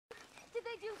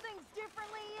do things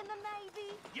differently in the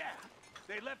Navy? Yeah,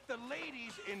 they left the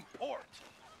ladies in port.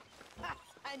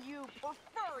 And you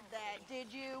preferred that,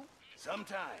 did you?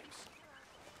 Sometimes.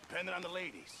 Depending on the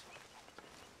ladies.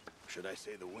 Should I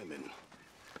say the women?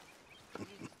 Use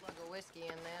a slug of whiskey in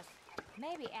this.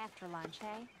 Maybe after lunch,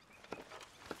 eh?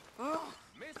 Oh,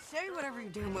 say whatever you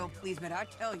damn well please, but I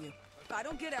tell you, if I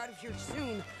don't get out of here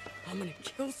soon, I'm gonna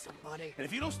kill somebody. And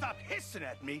if you don't stop hissing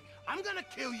at me, I'm gonna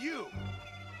kill you.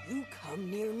 You come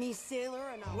near me, sailor,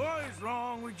 and I'll... What is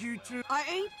wrong with you two? I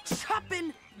ain't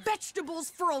chopping vegetables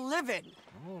for a living.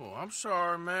 Oh, I'm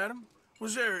sorry, madam.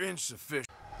 Was there insufficient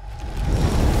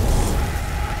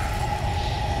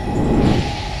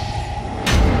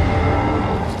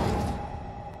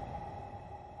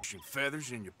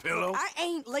feathers in your pillow? I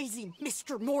ain't lazy,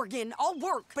 Mr. Morgan. I'll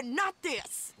work, but not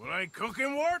this. Well, ain't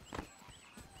cooking work?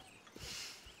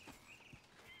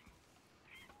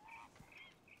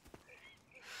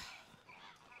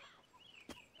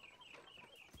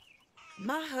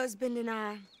 My husband and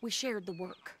I, we shared the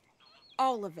work.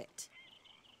 All of it.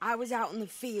 I was out in the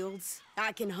fields.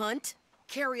 I can hunt,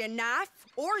 carry a knife,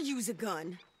 or use a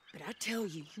gun. But I tell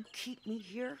you, you keep me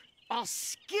here, I'll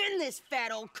skin this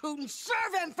fat old coot and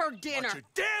serve him for dinner. Watch your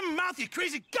damn mouth, you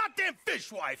crazy goddamn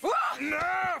fishwife!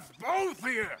 Enough, both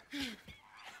of you!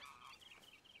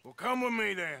 Well, come with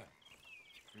me then.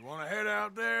 You want to head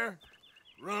out there,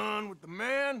 run with the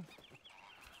men?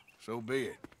 So be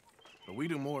it. But we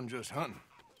do more than just hunting.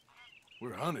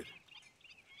 We're hunted.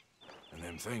 And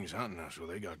them things hunting us, well,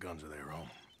 they got guns of their own.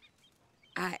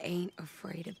 I ain't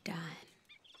afraid of dying.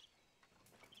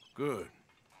 Good.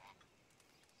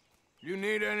 You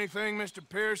need anything, Mr.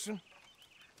 Pearson?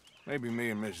 Maybe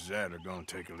me and Mrs. Adler are gonna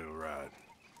take a little ride.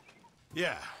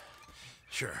 Yeah,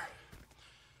 sure.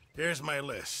 Here's my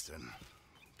list, and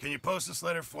can you post this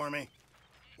letter for me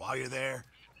while you're there?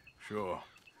 Sure.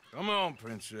 Come on,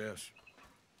 princess.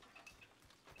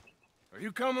 Are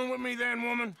you coming with me then,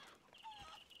 woman?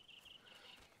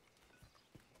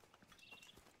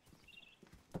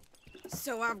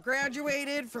 So I've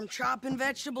graduated from chopping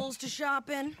vegetables to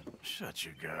shopping. Shut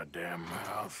your goddamn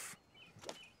mouth.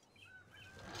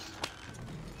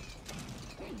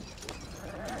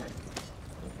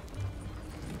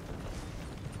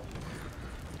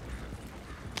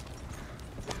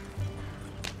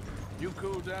 You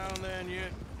cool down then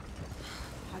yet?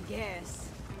 I guess.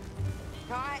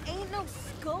 I ain't no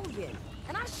scullion,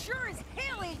 and I sure as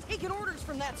hell ain't taking orders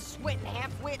from that sweating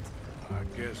half-wit. I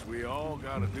guess we all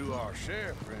gotta do our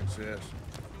share, princess.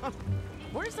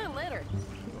 Where's that letter?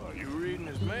 Are you reading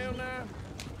his mail now?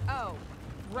 Oh,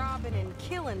 robbing and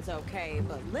killing's okay,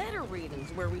 but letter reading's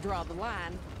where we draw the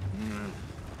line.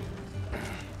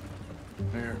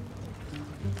 Here.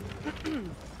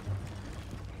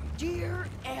 Dear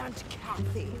Aunt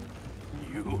Kathy,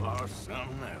 You are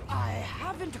something else. I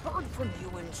haven't heard from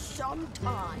you in some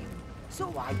time,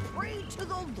 so I pray to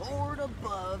the Lord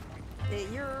above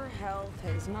that your health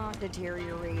has not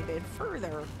deteriorated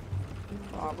further.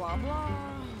 Blah, blah, blah.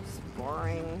 It's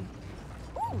boring.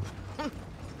 Ooh!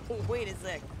 Wait a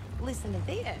sec. Listen to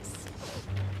this.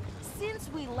 Since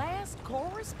we last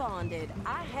corresponded,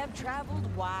 I have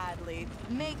traveled widely,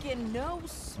 making no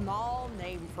small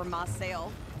name for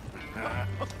myself.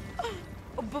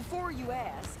 Before you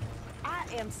ask, I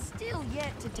am still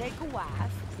yet to take a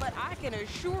wife, but I can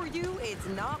assure you it's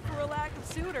not for a lack of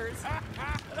suitors.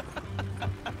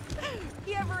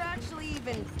 You ever actually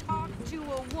even talked to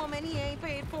a woman he ain't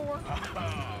paid for?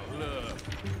 Oh, look.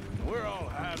 We're all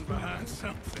hiding behind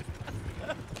something.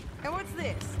 And what's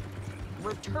this?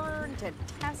 Return to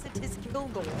Tacitus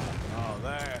Kilgore. Oh,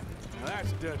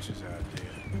 that's Dutch's idea.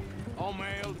 All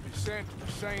mail to be sent to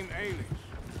the same alias.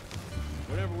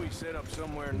 Whenever we set up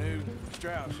somewhere new,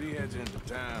 Strauss, he heads into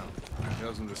town.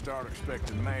 Tells him to start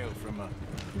expecting mail from a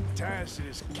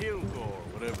Tacitus Kilgore,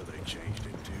 whatever they changed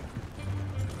it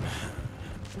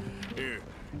to. Here,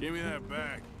 give me that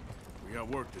back. We got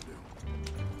work to do.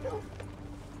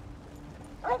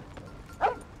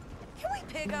 Can we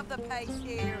pick up the pace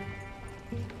here?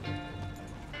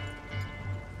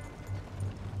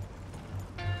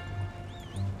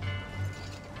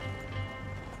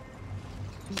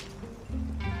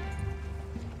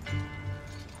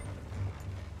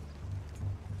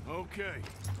 Okay,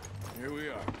 here we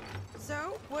are.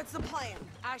 So, what's the plan?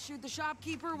 I shoot the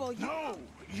shopkeeper while you... No!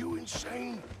 You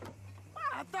insane?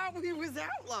 I thought we was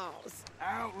outlaws.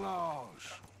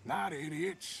 Outlaws, not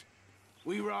idiots.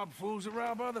 We rob fools that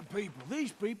rob other people.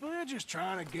 These people, they're just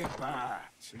trying to get by.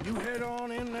 So you head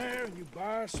on in there and you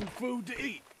buy some food to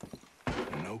eat.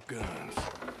 And no guns.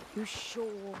 You're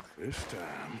sure? This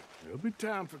time, there'll be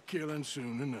time for killing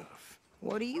soon enough.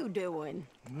 What are you doing?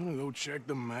 I'm gonna go check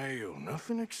the mail.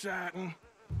 Nothing exciting.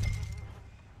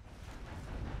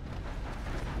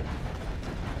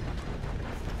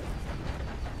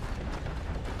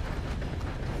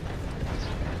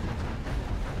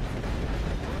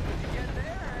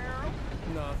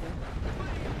 Nothing.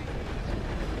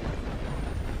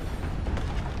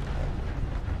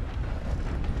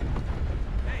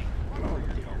 Hey,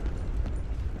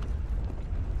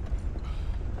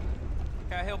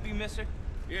 can I help you, mister?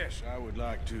 Yes, I would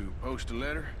like to post a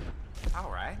letter.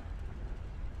 All right.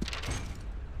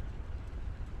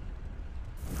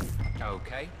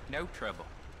 Okay, no trouble.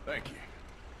 Thank you.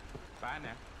 Bye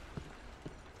now.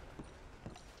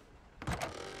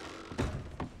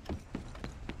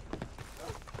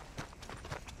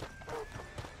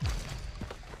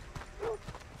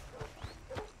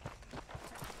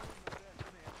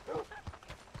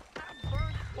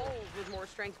 More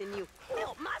strength than you.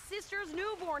 Hell, my sister's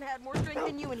newborn had more strength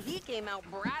than you, and he came out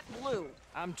bright blue.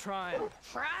 I'm trying.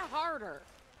 Try harder.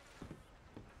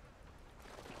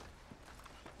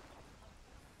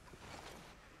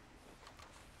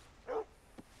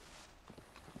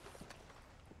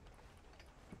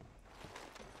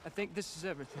 I think this is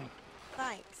everything.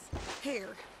 Thanks. Here,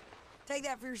 take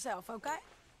that for yourself, okay?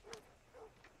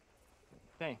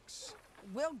 Thanks.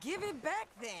 Well, give it back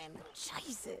then.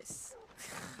 Jesus.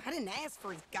 I didn't ask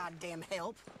for his goddamn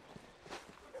help.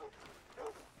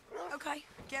 Okay,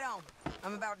 get on.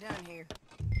 I'm about done here.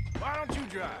 Why don't you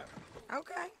drive?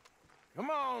 Okay. Come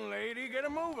on, lady, get a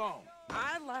move on.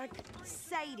 I like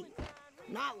Sadie,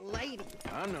 not lady.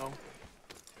 I know.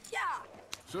 Yeah,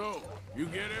 So, you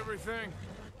get everything?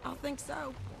 I think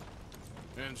so.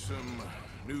 And some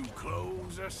new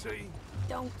clothes, I see?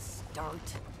 Don't start.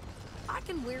 I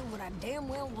can wear what I damn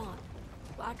well want.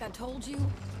 Like I told you,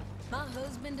 my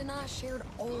husband and I shared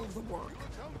all the work.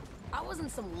 I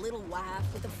wasn't some little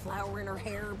wife with a flower in her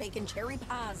hair baking cherry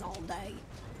pies all day.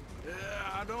 Yeah,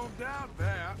 I don't doubt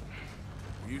that.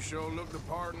 You sure look the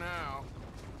part now.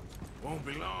 Won't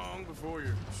be long before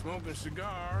you're smoking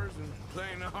cigars and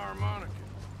playing the harmonica.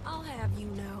 I'll have you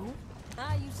know,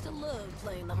 I used to love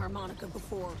playing the harmonica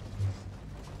before.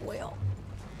 Well,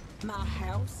 my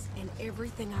house and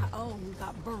everything I owned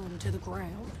got burned to the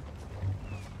ground.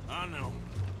 I know.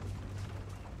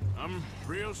 I'm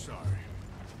real sorry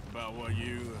about what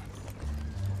you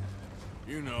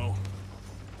know.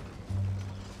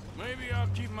 Maybe I'll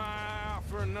keep my eye out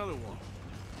for another one.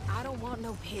 I don't want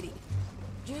no pity.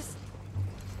 Just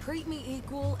treat me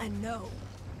equal and know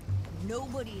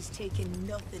nobody's taking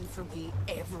nothing from me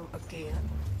ever again.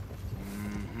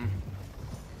 Mm-hmm.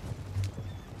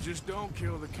 Just don't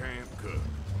kill the camp cook.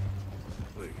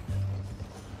 Please.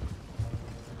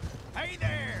 Hey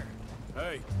there!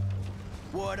 Hey,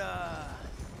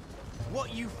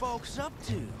 What you folks up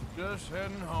to? just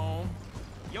heading home.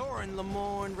 You're in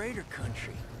Lemoyne Raider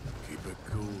country. Keep it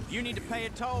cool. You need to pay a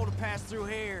toll to pass through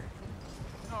here.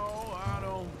 No, I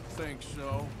don't think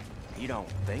so. You don't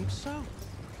think so?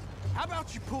 How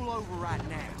about you pull over right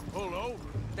now? Pull over.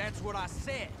 That's what I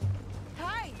said.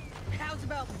 Hey, how's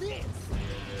about this?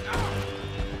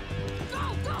 Go,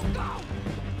 go, go!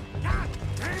 God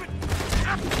damn it!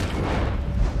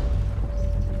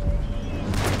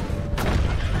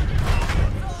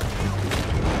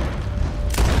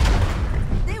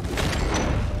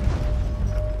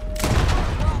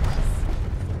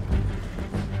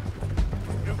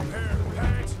 New pair of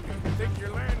pants and you think you're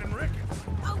landing Ricketts.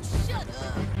 Oh, shut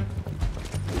up!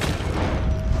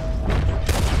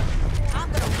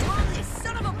 I'm gonna run this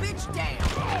son of a bitch down!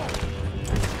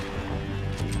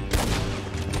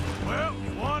 Well,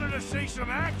 you wanted to see some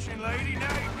action, lady.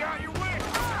 Now you got your wish.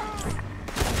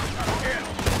 Yeah.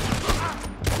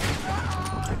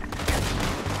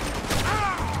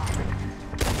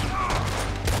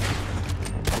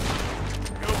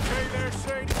 You okay there,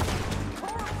 Sadie? Of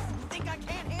course! You think I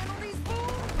can't handle these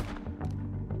fools?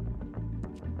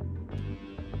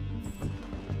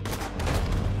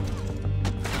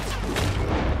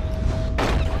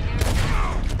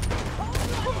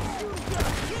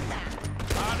 Get that!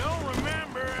 I don't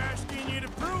remember asking you to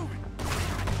prove it.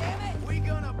 Damn it! We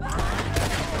gonna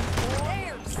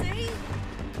there, see?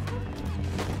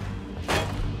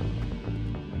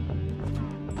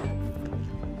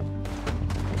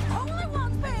 Only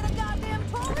one's paying a goddamn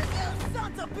toll is you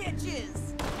sons of bitches!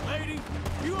 Lady,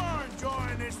 you are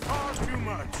enjoying this far too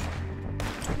much.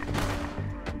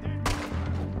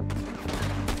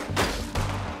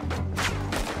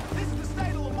 This is the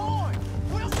state of Lemoyne!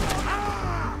 We'll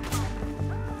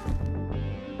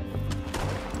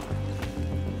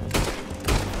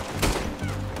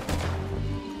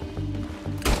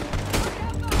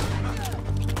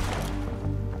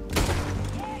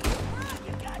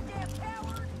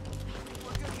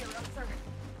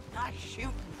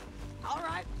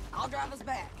drive us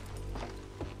back.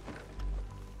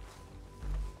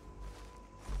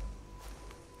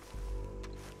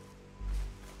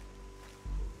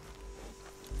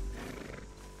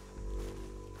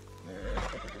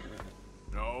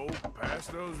 No, pass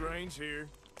those reins here.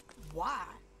 Why?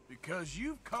 Because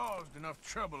you've caused enough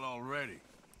trouble already.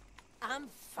 I'm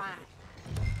fine.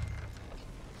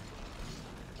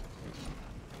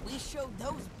 We showed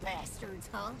those bastards,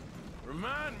 huh?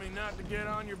 Remind me not to get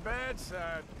on your bad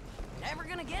side. Never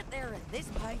gonna get there at this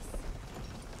pace.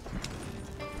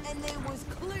 And they was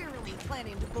clearly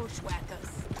planning to bushwhack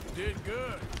us. Did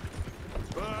good.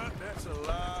 But that's a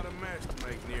lot of mess to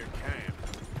make near camp.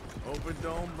 Hope it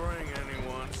don't bring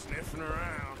anyone sniffing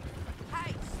around.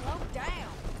 Hey, slow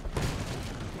down.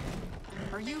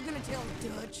 Are you gonna tell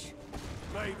Dutch?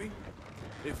 Maybe,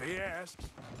 if he asks.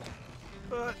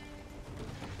 But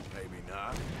maybe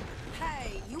not.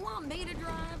 Hey, you want me to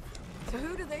drive? So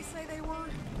who do they say they were?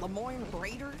 Lemoyne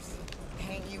Raiders?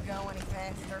 Can't you go any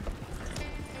faster?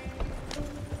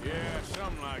 Yeah,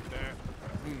 something like that.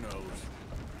 Who knows?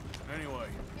 Anyway,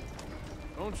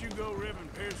 don't you go ribbing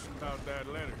Pearson about that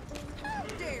letter. How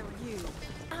dare you?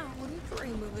 I wouldn't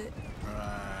dream of it.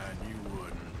 Right, you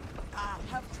wouldn't. I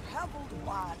have traveled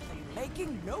widely,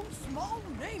 making no small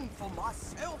name for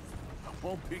myself. I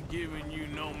won't be giving you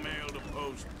no mail to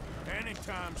post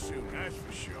anytime soon, that's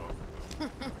for sure.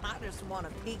 I just want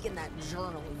to peek in that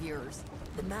journal of yours.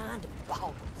 The mind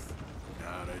boggles.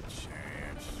 Not a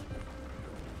chance.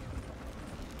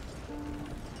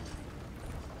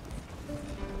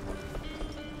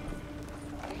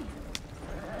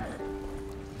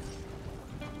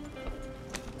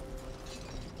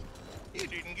 You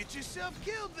didn't get yourself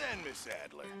killed then, Miss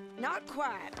Adler. Not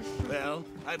quite. Well,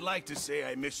 I'd like to say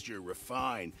I missed your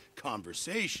refined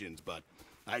conversations, but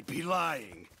I'd be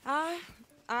lying.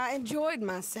 I enjoyed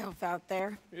myself out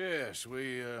there. Yes,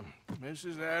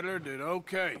 Mrs. Adler did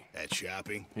okay. At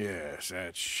shopping? Yes,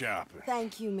 that's shopping.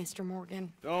 Thank you, Mr.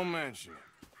 Morgan. Don't mention it.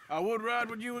 I would ride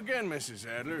with you again, Mrs.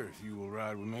 Adler, if you will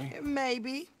ride with me.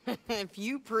 Maybe. If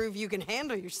you prove you can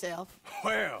handle yourself.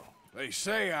 Well, they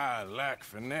say I lack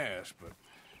finesse, but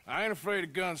I ain't afraid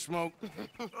of gun smoke.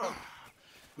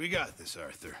 We got this,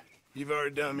 Arthur. You've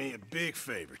already done me a big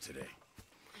favor today.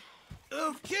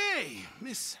 Okay,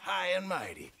 Miss High and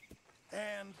Mighty.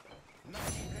 And not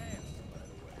fancy.